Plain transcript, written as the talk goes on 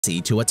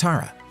SSC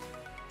Tuatara.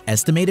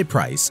 Estimated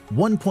price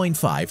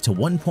 $1.5 to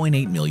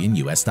 $1.8 million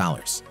US.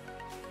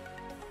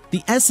 The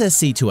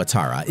SSC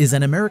Tuatara is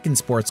an American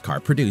sports car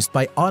produced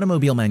by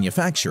automobile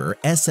manufacturer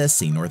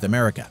SSC North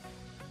America.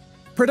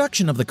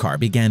 Production of the car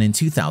began in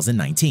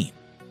 2019.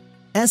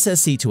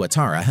 SSC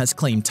Tuatara has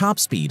claimed top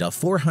speed of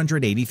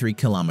 483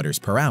 km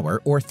per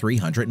hour or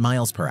 300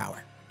 miles per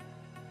hour.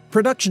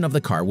 Production of the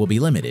car will be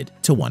limited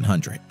to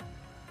 100.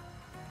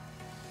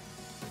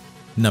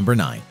 Number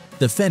 9.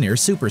 The Fenrir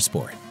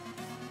Supersport.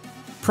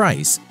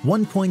 Price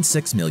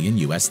 $1.6 million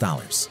US.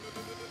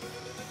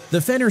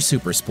 The Fenrir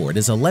Supersport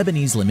is a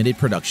Lebanese limited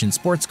production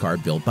sports car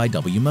built by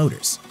W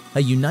Motors,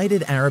 a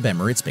United Arab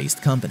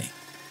Emirates-based company.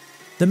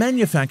 The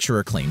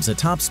manufacturer claims a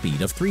top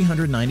speed of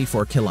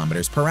 394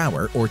 km per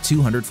hour or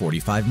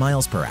 245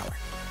 miles per hour.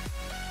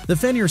 The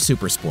Fenrir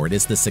Supersport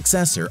is the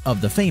successor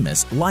of the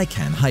famous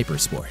Lykan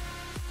Hypersport.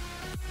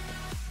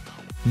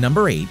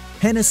 Number 8.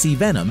 Hennessy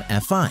Venom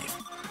F5.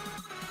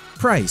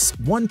 Price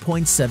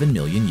 $1.7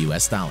 million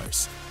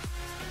US.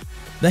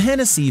 The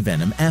Hennessy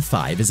Venom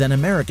F5 is an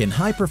American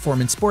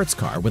high-performance sports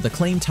car with a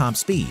claimed top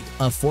speed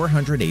of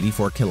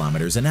 484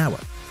 km an hour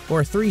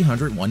or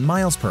 301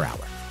 miles per hour.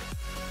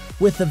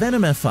 With the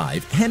Venom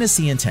F5,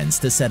 Hennessy intends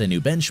to set a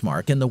new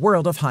benchmark in the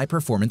world of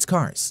high-performance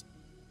cars.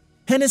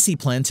 Hennessy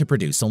planned to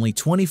produce only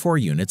 24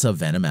 units of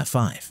Venom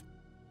F5.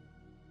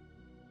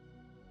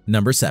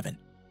 Number 7.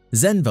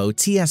 Zenvo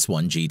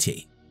TS1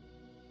 GT.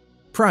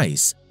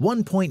 Price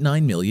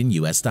 $1.9 million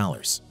US.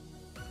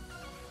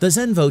 The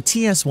Zenvo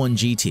TS1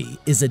 GT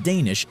is a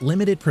Danish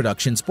limited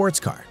production sports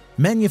car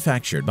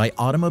manufactured by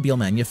automobile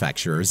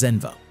manufacturer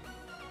Zenvo.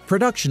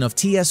 Production of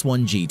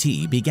TS1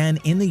 GT began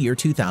in the year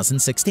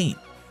 2016.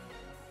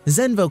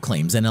 Zenvo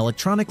claims an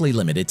electronically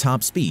limited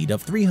top speed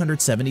of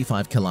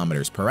 375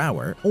 km per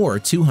hour or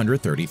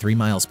 233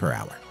 miles per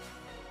hour.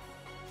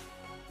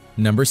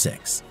 Number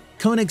 6.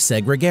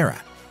 Koenigsegg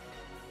Regera.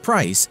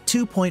 Price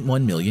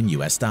 $2.1 million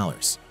US.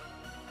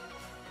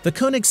 The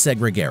Koenigsegg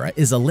Regera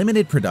is a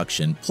limited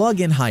production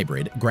plug-in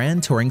hybrid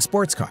grand touring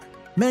sports car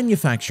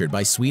manufactured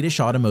by Swedish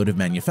automotive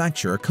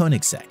manufacturer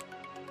Koenigsegg.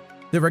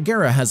 The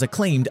Regera has a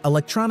claimed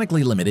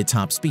electronically limited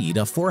top speed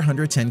of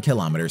 410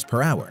 km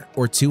per hour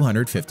or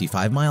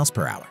 255 miles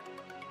per hour.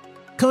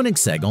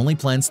 Koenigsegg only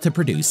plans to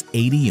produce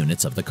 80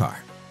 units of the car.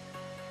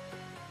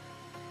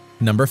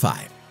 Number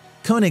 5.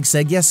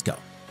 Koenigsegg Jesko.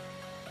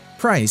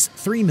 Price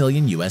 $3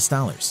 million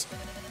US.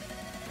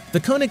 The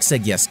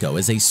Koenigsegg Jesko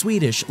is a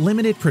Swedish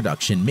limited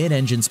production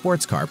mid-engine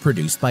sports car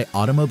produced by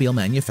automobile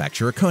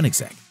manufacturer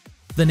Koenigsegg.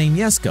 The name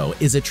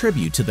Jesko is a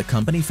tribute to the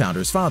company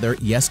founder's father,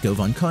 Jesko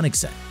von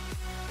Koenigsegg.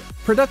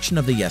 Production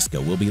of the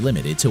Jesko will be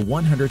limited to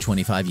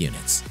 125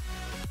 units.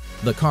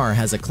 The car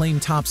has a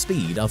claimed top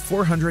speed of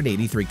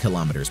 483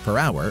 km per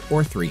hour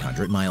or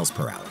 300 miles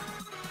per hour.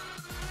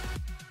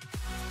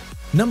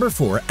 Number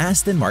 4.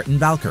 Aston Martin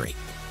Valkyrie.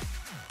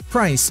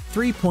 Price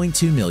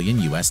 $3.2 million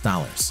US.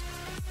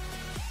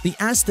 The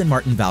Aston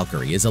Martin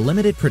Valkyrie is a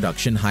limited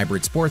production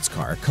hybrid sports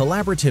car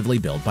collaboratively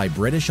built by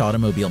British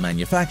automobile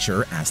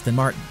manufacturer Aston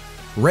Martin,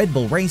 Red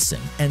Bull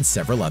Racing, and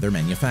several other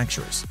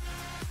manufacturers.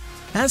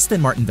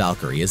 Aston Martin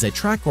Valkyrie is a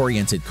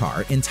track-oriented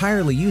car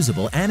entirely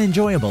usable and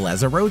enjoyable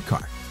as a road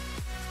car.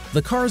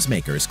 The car's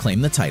makers claim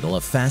the title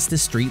of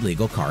fastest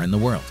street-legal car in the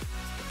world.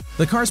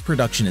 The car's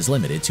production is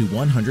limited to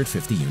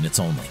 150 units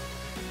only.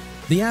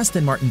 The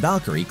Aston Martin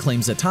Valkyrie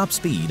claims a top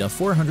speed of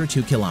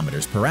 402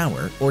 km per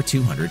hour or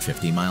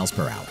 250 miles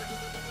per hour.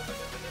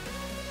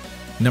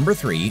 Number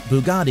 3.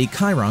 Bugatti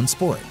Chiron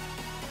Sport.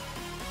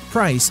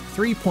 Price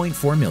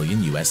 $3.4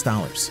 million US.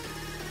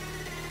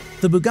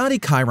 The Bugatti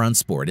Chiron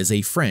Sport is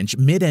a French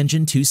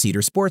mid-engine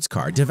two-seater sports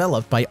car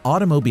developed by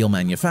automobile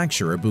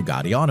manufacturer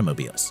Bugatti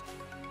Automobiles.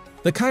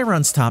 The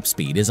Chiron's top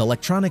speed is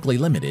electronically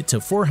limited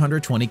to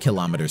 420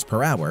 km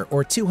per hour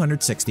or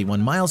 261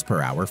 miles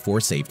per hour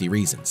for safety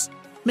reasons,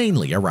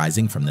 mainly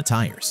arising from the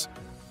tires.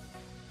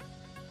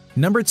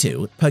 Number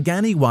 2.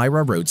 Pagani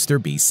Huayra Roadster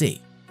BC.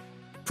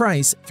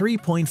 Price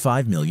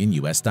 $3.5 million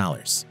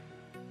US.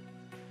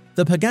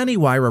 The Pagani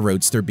Huayra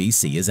Roadster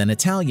BC is an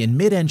Italian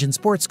mid-engine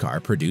sports car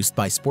produced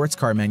by sports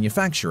car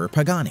manufacturer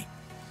Pagani.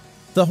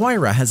 The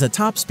Huayra has a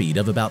top speed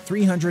of about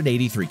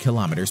 383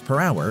 km per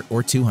hour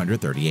or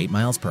 238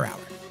 miles per hour.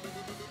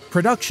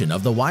 Production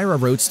of the Huayra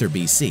Roadster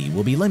BC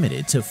will be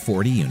limited to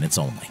 40 units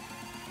only.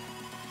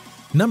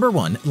 Number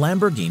 1.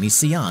 Lamborghini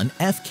Sián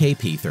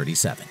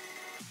FKP37.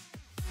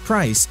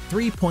 Price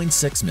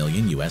 $3.6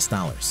 million US.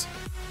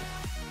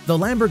 The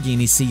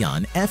Lamborghini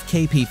Sián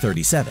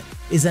FKP37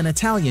 is an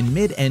Italian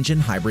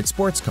mid-engine hybrid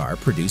sports car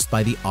produced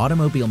by the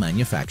automobile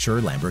manufacturer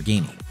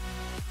Lamborghini.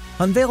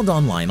 Unveiled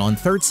online on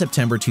 3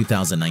 September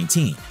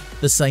 2019,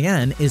 the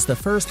Sián is the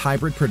first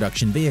hybrid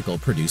production vehicle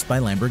produced by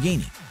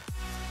Lamborghini.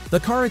 The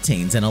car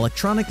attains an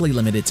electronically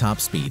limited top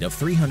speed of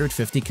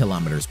 350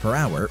 km per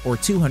hour or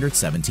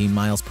 217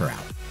 miles per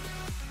hour.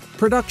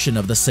 Production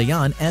of the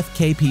Sián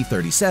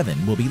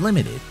FKP37 will be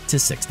limited to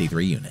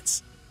 63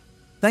 units.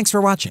 Thanks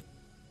for watching.